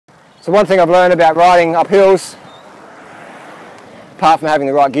So one thing I've learned about riding up hills, apart from having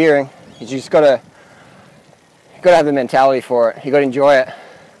the right gearing, is you've got to have the mentality for it. You've got to enjoy it,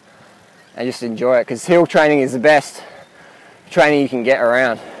 and just enjoy it, because hill training is the best training you can get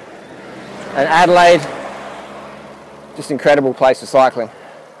around. And Adelaide, just incredible place for cycling.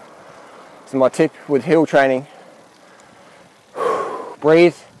 So my tip with hill training,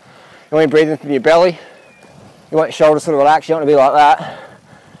 breathe. You want to breathe in from your belly. You want your shoulders sort of relaxed. You don't want to be like that.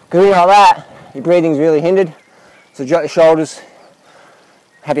 Because when you're like that, your breathing's really hindered. So drop your shoulders,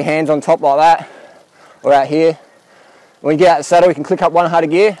 have your hands on top like that, or out here. When you get out of the saddle, you can click up one harder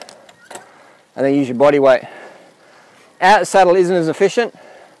gear, and then use your body weight. Out of the saddle isn't as efficient,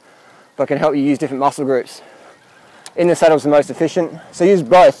 but can help you use different muscle groups. In the saddle is the most efficient, so use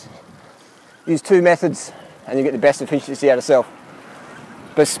both. Use two methods, and you get the best efficiency out of yourself.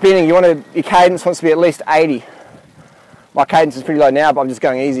 But spinning, your cadence wants to be at least 80. My cadence is pretty low now, but I'm just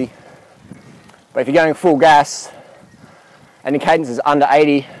going easy. But if you're going full gas, and your cadence is under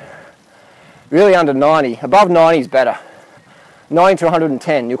 80, really under 90, above 90 is better. 90 to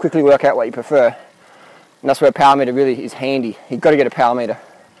 110, you'll quickly work out what you prefer. And that's where a power meter really is handy. You've got to get a power meter.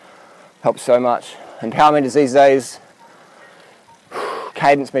 Helps so much. And power meters these days,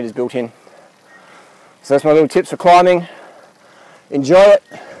 cadence meters built in. So that's my little tips for climbing. Enjoy it.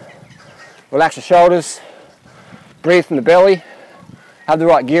 Relax your shoulders. Breathe from the belly. Have the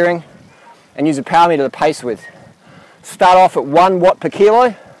right gearing. And use a power meter to pace with. Start off at 1 watt per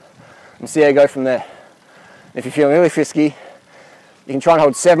kilo and see how you go from there. If you're feeling really frisky, you can try and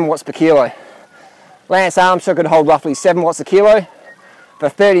hold 7 watts per kilo. Lance Armstrong could hold roughly 7 watts a kilo for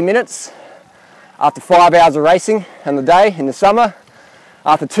 30 minutes after 5 hours of racing in the day in the summer,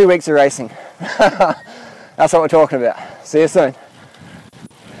 after 2 weeks of racing. That's what we're talking about. See you soon.